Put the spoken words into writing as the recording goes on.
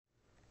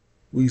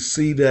we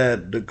see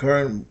that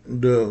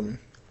the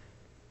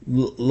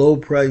low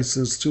price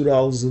is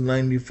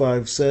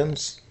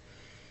 $2.95.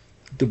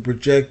 The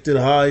projected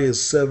high is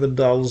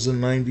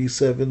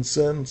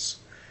 $7.97.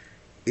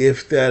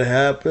 If that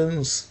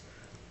happens,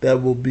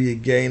 that will be a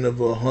gain of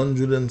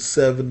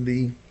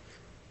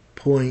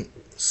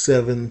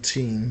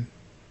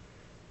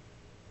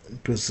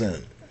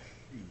 170.17%.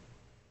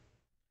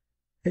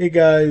 Hey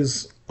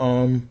guys,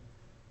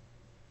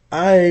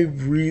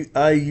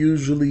 I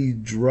usually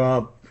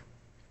drop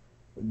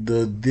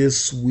the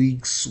this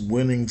week's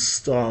winning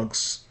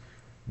stocks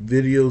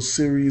video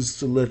series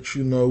to let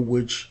you know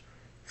which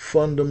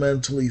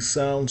fundamentally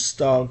sound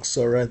stocks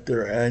are at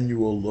their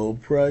annual low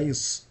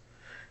price.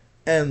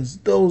 And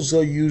those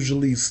are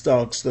usually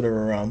stocks that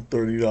are around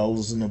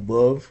 $30 and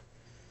above.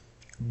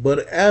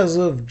 But as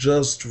of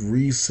just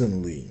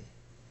recently,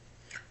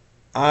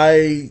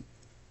 I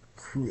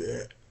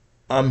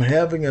I'm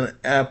having an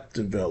app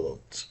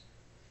developed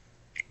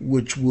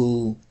which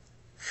will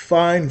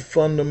find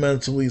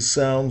fundamentally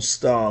sound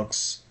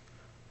stocks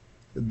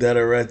that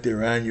are at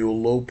their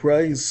annual low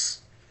price,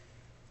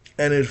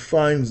 and it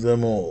finds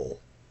them all.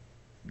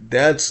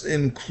 That's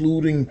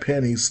including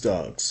penny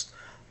stocks.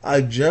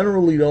 I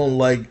generally don't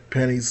like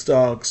penny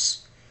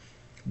stocks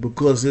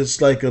because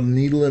it's like a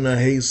needle in a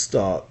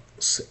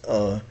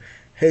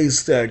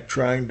haystack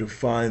trying to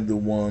find the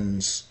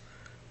ones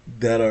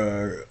that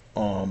are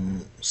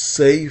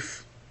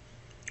safe.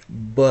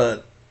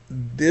 But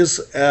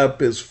this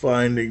app is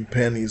finding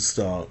penny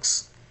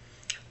stocks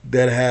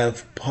that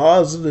have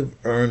positive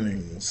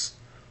earnings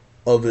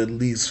of at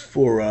least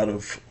 4 out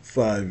of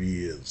 5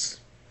 years.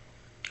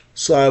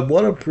 So I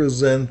want to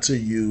present to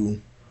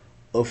you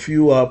a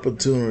few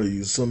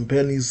opportunities, some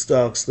penny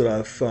stocks that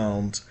I've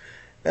found,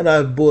 and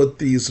I've bought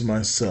these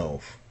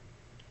myself.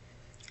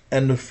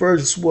 And the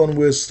first one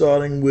we're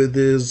starting with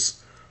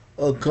is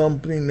a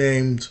company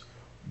named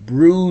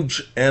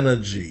Brugge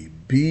Energy,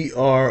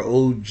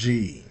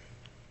 BROG.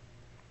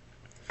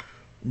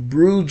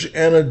 Brugge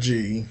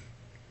Energy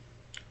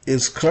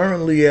is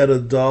currently at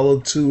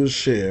 $1.02 a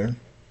share.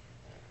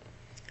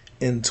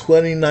 In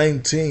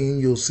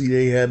 2019, you'll see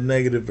they had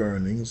negative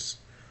earnings,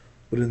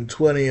 but in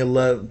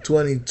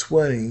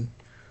 2020,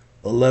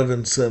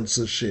 11 cents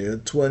a share,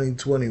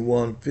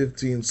 2021,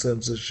 15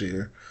 cents a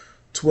share,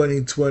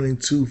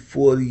 2022,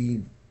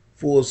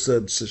 44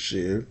 cents a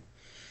share.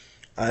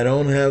 I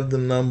don't have the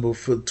number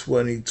for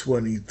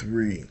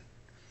 2023,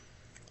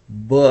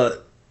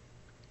 but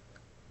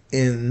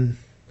in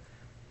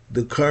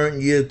the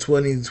current year,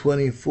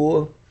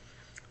 2024,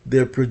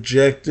 they're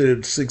projected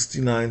at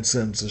 69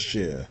 cents a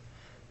share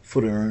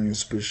for the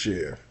earnings per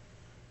share.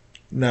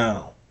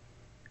 Now,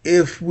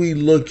 if we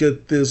look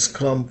at this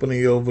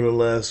company over the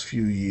last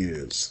few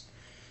years,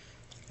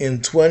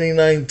 in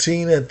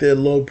 2019 at their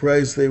low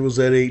price they was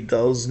at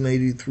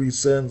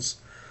 $8.83,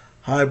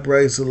 high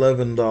price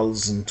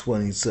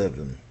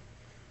 $11.27.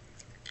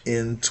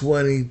 In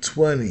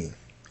 2020,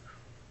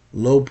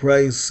 low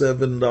price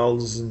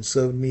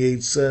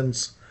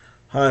 $7.78,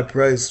 high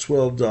price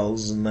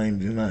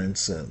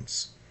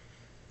 $12.99.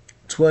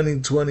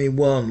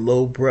 2021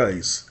 low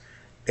price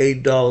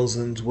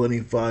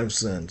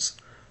 $8.25,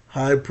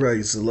 high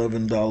price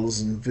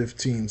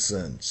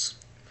 $11.15.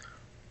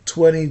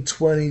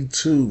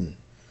 2022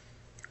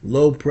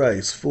 low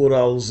price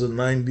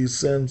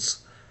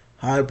 $4.90,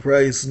 high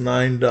price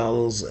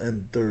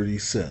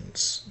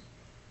 $9.30.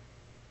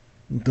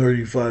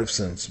 35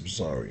 cents, I'm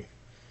sorry.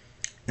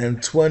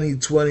 And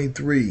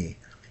 2023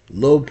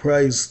 low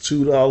price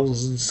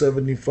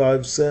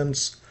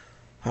 $2.75,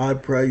 high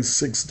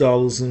price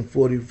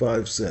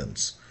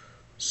 $6.45.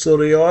 So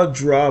they are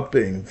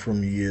dropping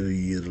from year to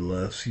year the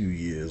last few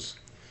years.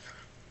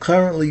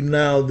 Currently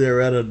now they're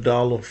at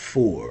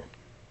 $1.04.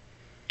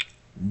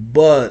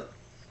 But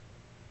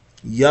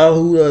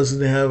Yahoo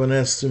doesn't have an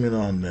estimate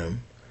on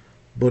them.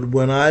 But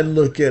when I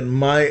look at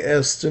my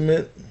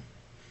estimate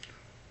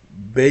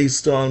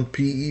based on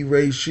PE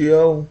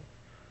ratio,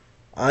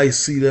 I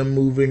see them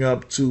moving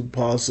up to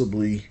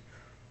possibly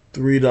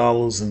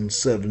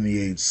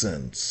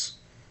 $3.78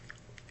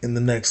 in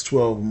the next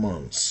 12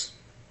 months.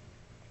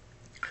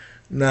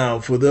 Now,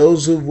 for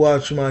those who've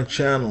watched my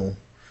channel,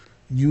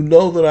 you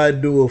know that I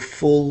do a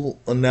full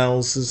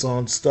analysis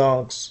on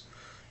stocks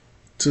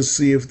to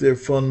see if they're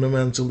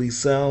fundamentally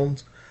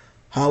sound.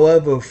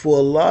 However, for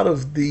a lot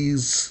of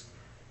these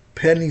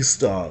penny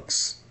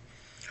stocks,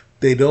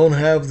 they don't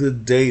have the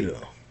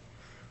data.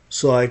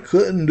 So I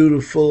couldn't do the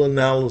full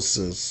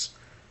analysis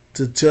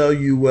to tell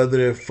you whether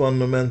they're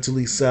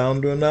fundamentally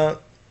sound or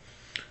not.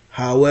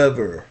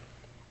 However,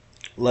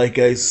 like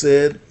I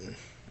said,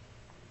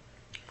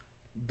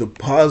 the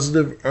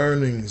positive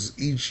earnings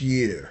each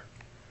year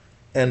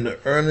and the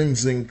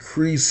earnings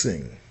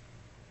increasing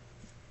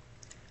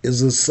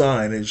is a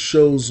sign. It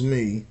shows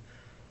me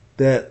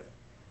that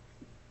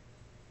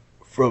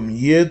from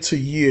year to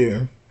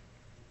year,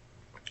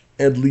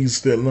 at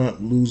least they're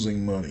not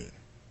losing money.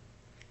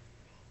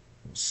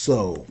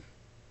 So,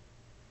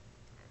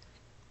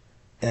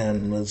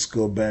 and let's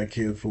go back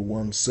here for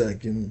 1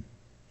 second.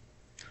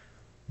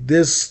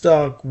 This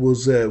stock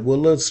was at, well,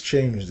 let's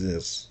change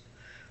this.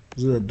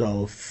 Was it a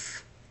dollar?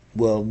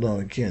 Well, no,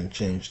 it can't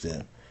change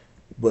that.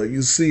 But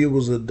you see, it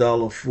was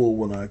 $1.04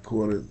 when I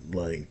caught it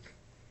like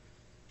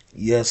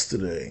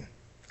yesterday.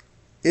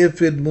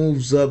 If it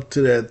moves up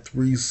to that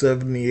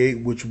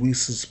 378, which we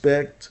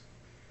suspect,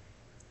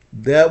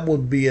 that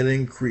would be an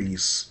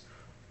increase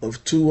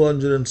of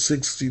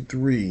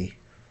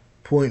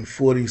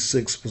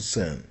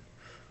 263.46%.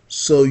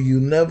 So you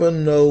never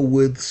know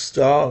with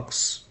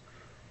stocks,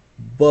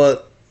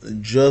 but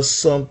just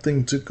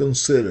something to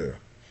consider.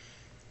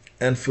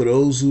 And for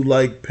those who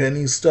like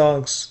penny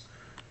stocks,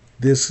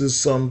 this is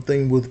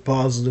something with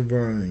positive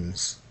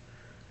earnings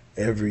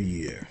every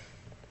year.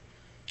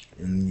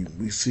 And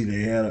we see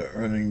they had an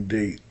earning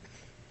date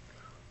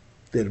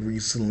that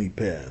recently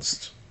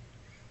passed.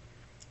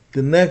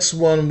 The next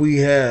one we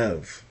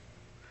have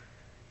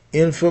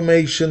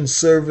Information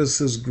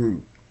Services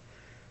Group,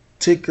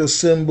 ticker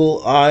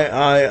symbol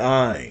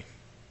III.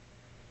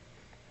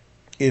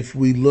 If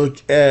we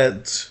look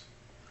at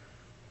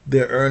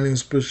their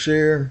earnings per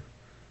share,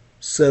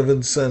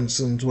 7 cents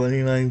in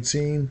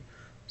 2019,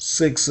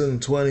 6 in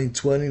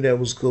 2020, that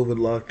was COVID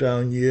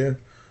lockdown year,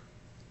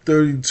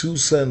 32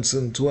 cents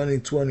in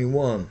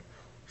 2021,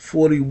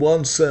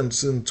 41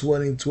 cents in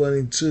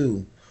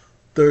 2022,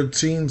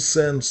 13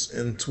 cents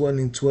in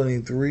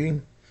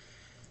 2023,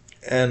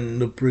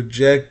 and the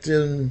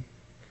projection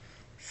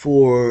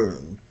for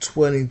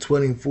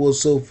 2024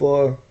 so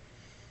far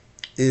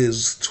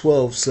is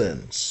 12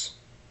 cents.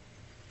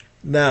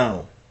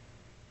 Now,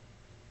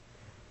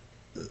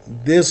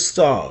 this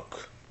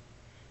stock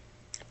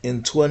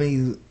in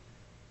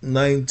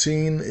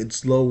 2019,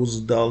 its low was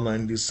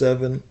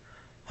 $1.97,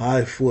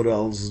 high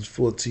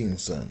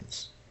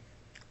 $4.14.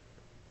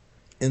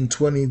 In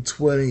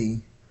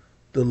 2020,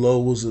 the low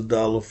was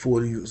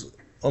 $1.40.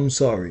 I'm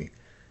sorry.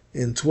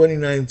 In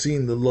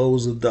 2019, the low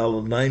was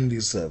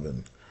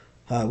 $1.97.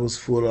 High was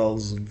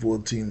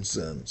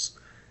 $4.14.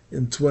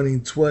 In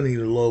 2020,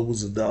 the low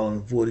was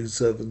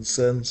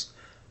 $1.47.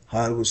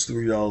 High was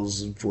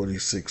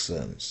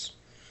 $3.46.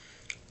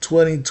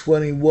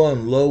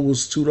 2021, low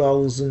was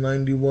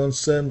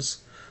 $2.91.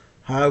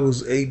 High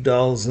was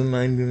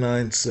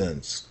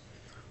 $8.99.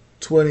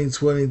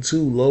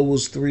 2022, low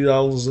was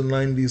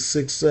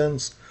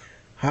 $3.96.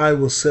 High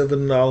was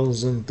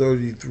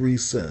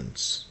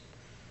 $7.33.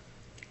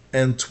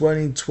 And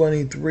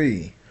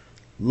 2023,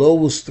 low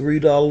was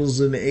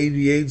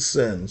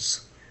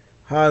 $3.88.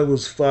 High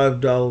was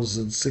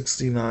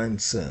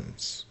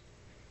 $5.69.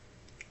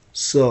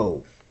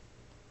 So,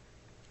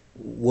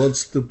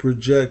 what's the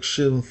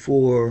projection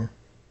for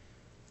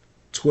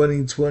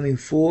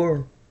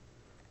 2024?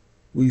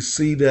 We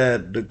see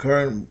that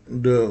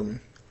the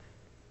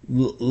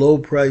low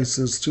price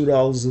is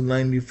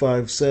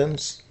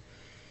 $2.95.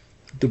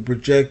 The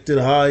projected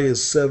high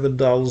is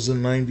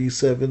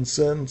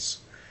 $7.97.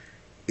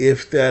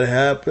 If that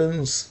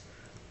happens,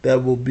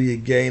 that will be a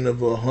gain of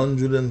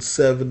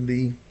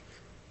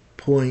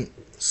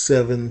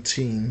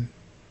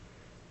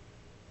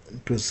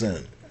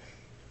 170.17%.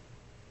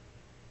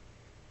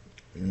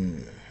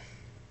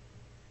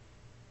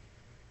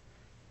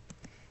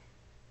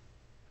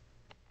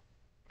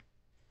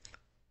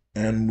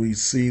 And we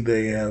see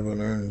they have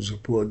an earnings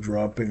report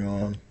dropping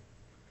on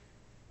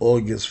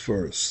August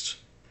 1st.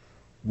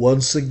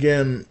 Once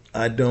again,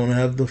 I don't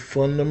have the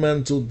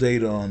fundamental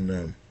data on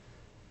them.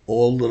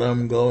 All that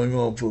I'm going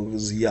off of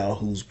is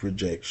Yahoo's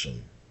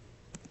projection.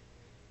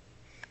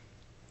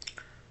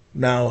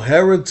 Now,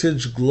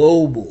 Heritage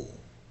Global.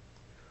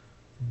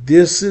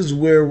 This is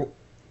where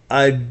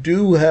I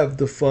do have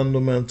the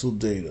fundamental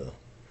data.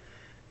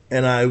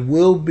 And I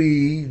will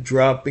be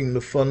dropping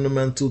the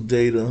fundamental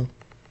data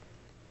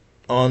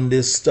on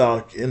this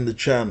stock in the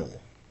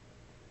channel.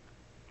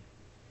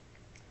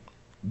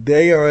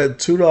 They are at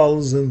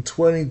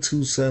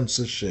 $2.22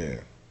 a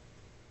share.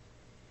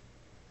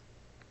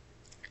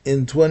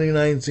 In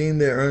 2019,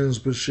 their earnings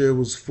per share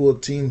was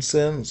 14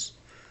 cents.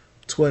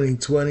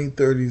 2020,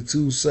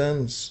 32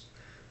 cents.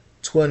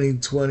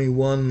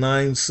 2021,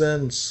 9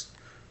 cents.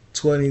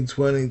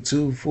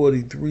 2022,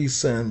 43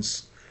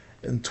 cents.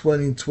 And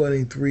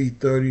 2023,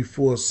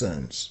 34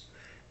 cents.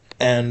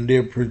 And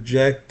they're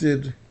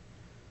projected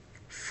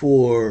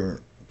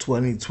for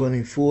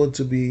 2024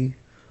 to be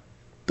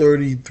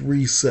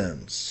 33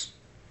 cents.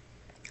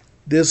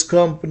 This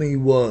company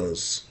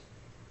was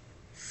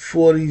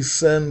 40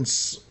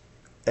 cents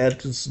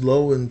at its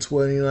low in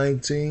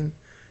 2019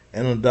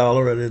 and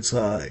 $1 at its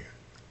high.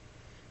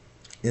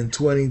 In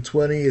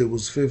 2020, it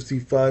was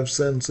 55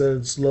 cents at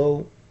its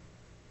low,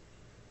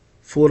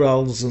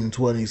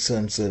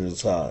 $4.20 at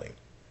its high.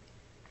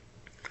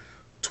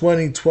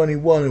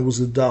 2021, it was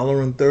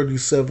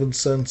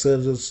 $1.37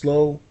 at its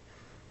low,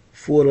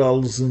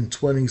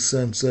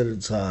 $4.20 at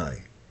its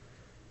high.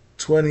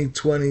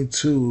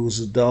 2022, it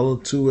was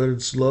 $1.02 at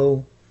its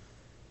low,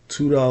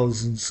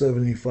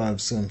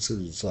 $2.75 at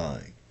its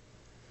high.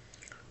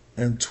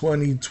 And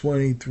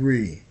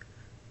 2023,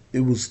 it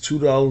was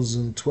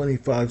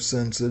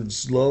 $2.25 at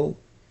its low,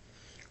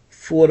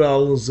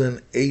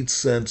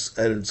 $4.08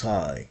 at its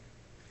high.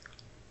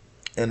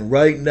 And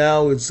right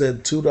now it's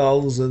at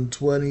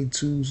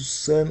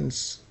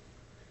 $2.22.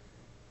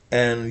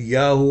 And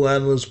Yahoo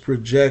analysts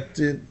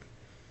projected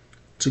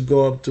to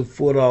go up to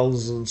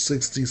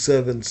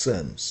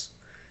 $4.67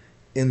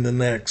 in the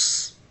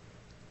next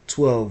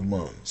 12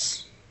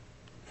 months.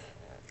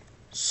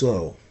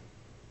 So,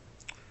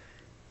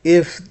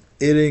 if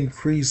it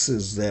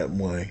increases that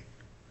way,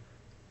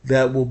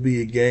 that will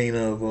be a gain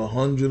of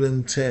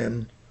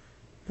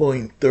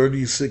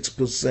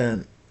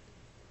 110.36%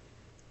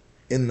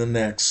 in the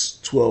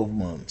next 12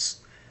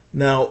 months.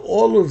 Now,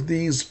 all of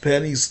these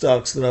penny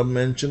stocks that I'm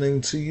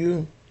mentioning to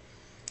you,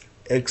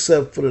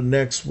 except for the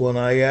next one,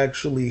 I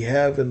actually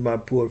have in my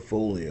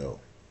portfolio.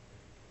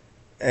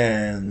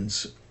 And,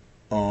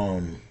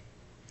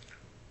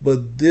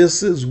 but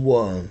this is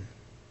one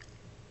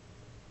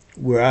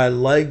where I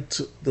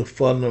liked the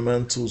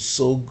fundamentals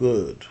so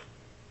good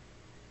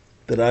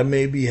that I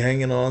may be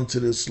hanging on to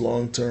this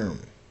long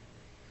term.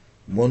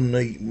 One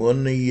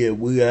a year.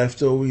 We have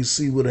to always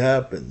see what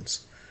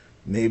happens.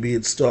 Maybe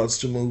it starts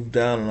to move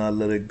down and I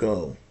let it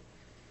go.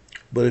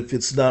 But if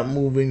it's not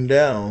moving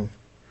down,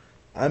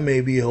 I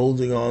may be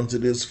holding on to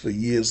this for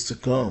years to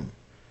come.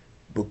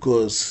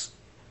 Because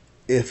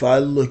if I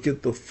look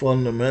at the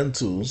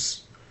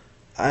fundamentals,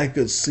 I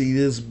could see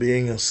this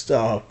being a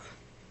stock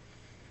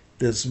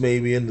that's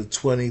maybe in the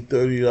 $20,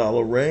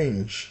 $30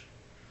 range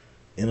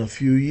in a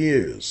few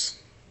years.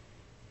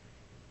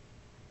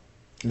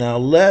 Now,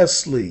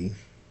 lastly,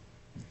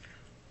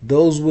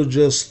 those were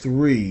just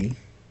three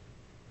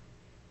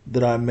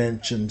that I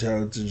mentioned.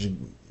 Heritage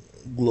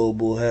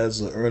Global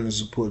has an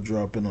earnings report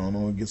dropping on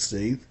August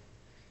 8th.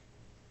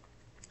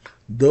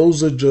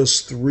 Those are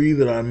just three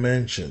that I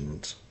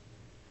mentioned.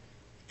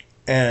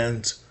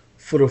 And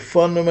for the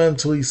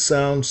fundamentally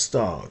sound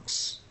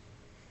stocks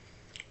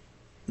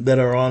that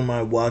are on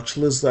my watch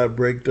list, I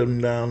break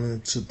them down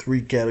into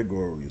three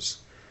categories.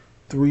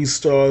 3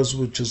 stars,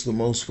 which is the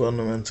most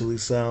fundamentally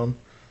sound.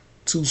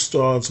 2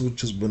 stars,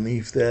 which is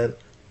beneath that.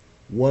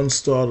 1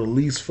 star, the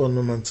least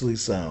fundamentally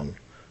sound,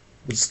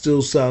 but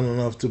still sound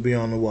enough to be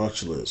on the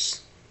watch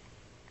list.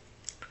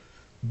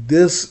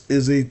 This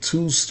is a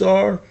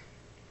 2-star,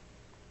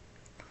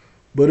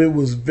 but it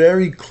was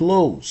very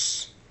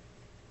close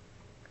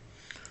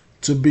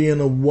to being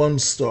a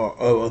 1-star,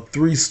 or a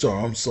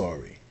 3-star, I'm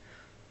sorry.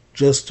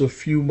 Just a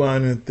few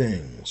minor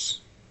things.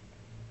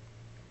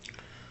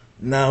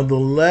 Now, the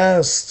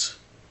last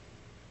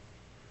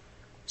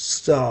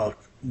stock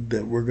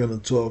that we're going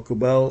to talk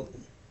about,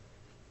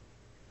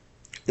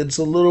 it's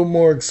a little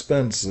more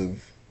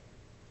expensive.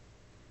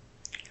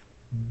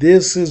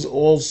 This is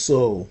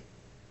also,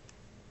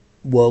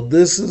 well,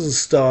 this is a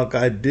stock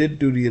I did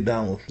do the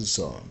analysis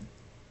on.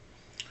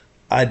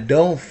 I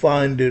don't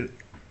find it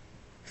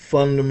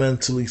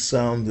fundamentally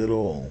sound at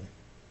all.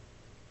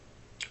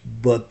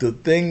 But the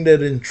thing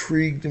that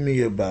intrigued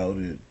me about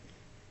it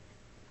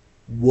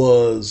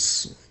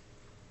was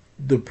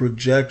the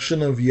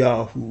projection of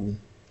Yahoo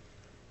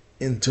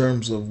in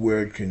terms of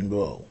where it can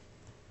go.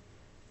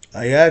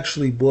 I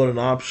actually bought an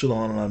option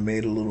on it. I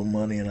made a little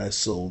money and I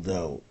sold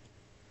out.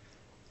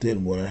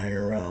 Didn't want to hang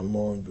around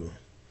longer.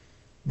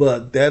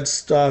 But that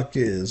stock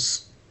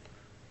is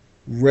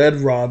Red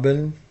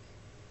Robin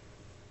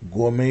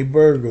Gourmet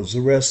Burgers,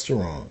 a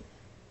restaurant.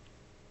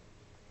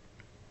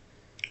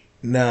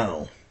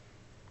 Now,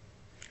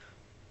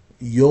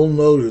 you'll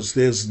notice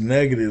there's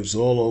negatives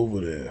all over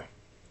there.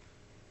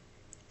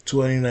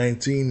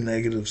 2019,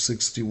 negative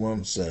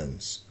 61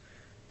 cents.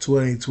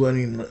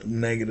 2020,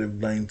 negative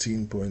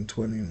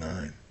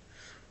 19.29.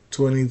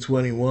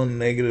 2021,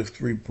 negative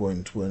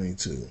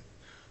 3.22.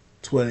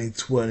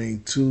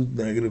 2022,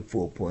 negative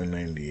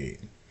 4.98.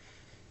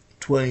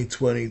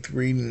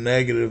 2023,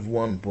 negative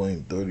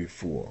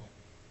 1.34.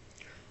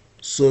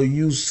 So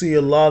you see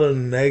a lot of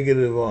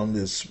negative on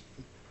this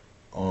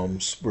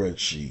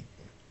spreadsheet.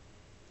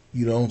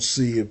 You don't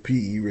see a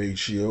PE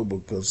ratio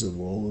because of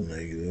all the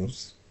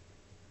negatives.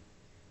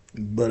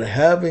 But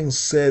having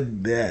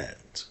said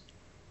that,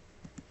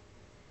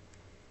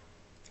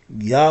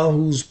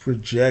 Yahoo's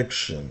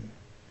projection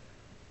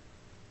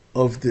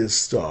of this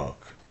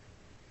stock,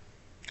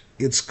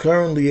 it's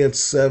currently at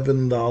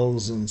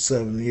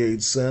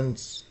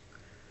 $7.78.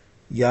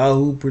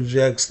 Yahoo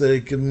projects that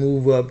it can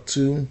move up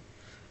to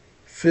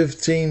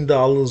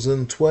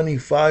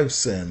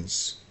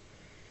 $15.25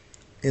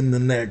 in the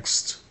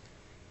next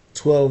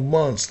 12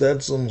 months.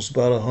 That's almost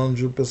about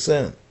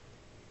 100%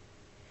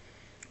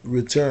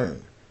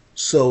 return.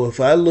 So if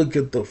I look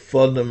at the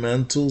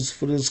fundamentals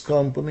for this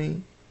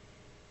company,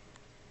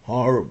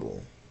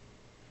 horrible.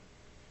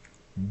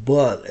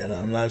 But, and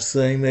I'm not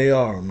saying they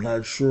are, I'm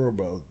not sure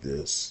about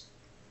this,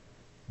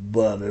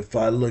 but if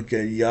I look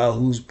at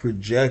Yahoo's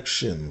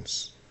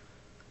projections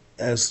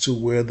as to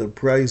where the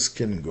price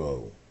can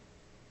go,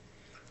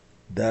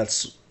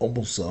 that's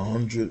almost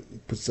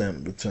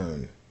 100%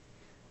 return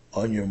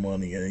on your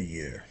money in a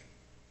year.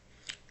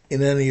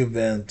 In any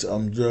event,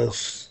 I'm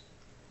just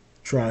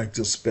trying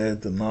to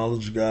spread the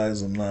knowledge,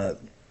 guys. I'm not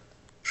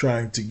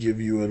trying to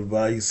give you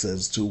advice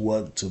as to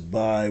what to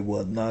buy,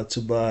 what not to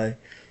buy.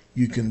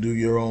 You can do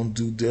your own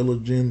due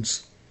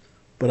diligence.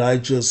 But I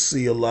just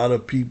see a lot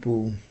of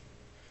people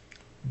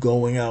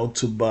going out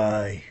to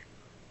buy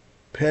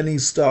penny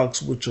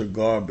stocks, which are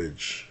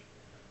garbage.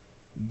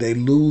 They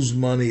lose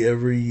money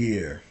every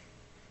year.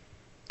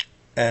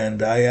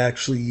 And I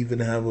actually even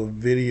have a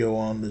video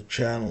on the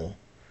channel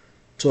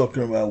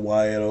talking about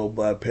why I don't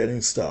buy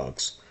penny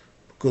stocks.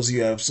 Because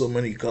you have so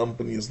many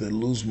companies that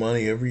lose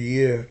money every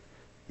year,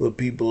 but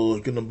people are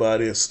looking to buy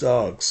their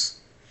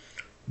stocks.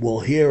 Well,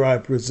 here I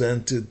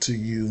presented to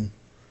you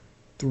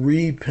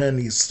 3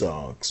 penny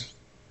stocks.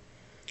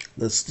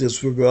 Let's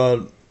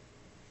disregard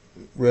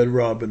Red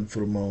Robin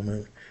for a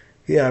moment.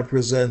 Here I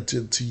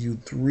presented to you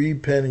 3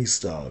 penny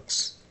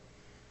stocks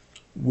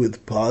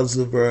with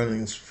positive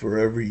earnings for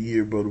every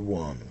year but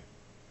one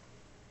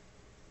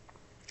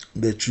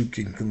that you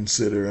can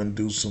consider and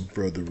do some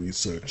further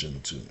research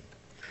into.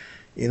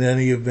 In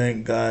any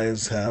event,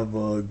 guys, have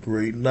a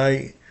great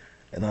night,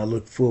 and I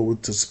look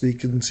forward to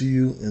speaking to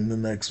you in the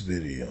next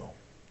video.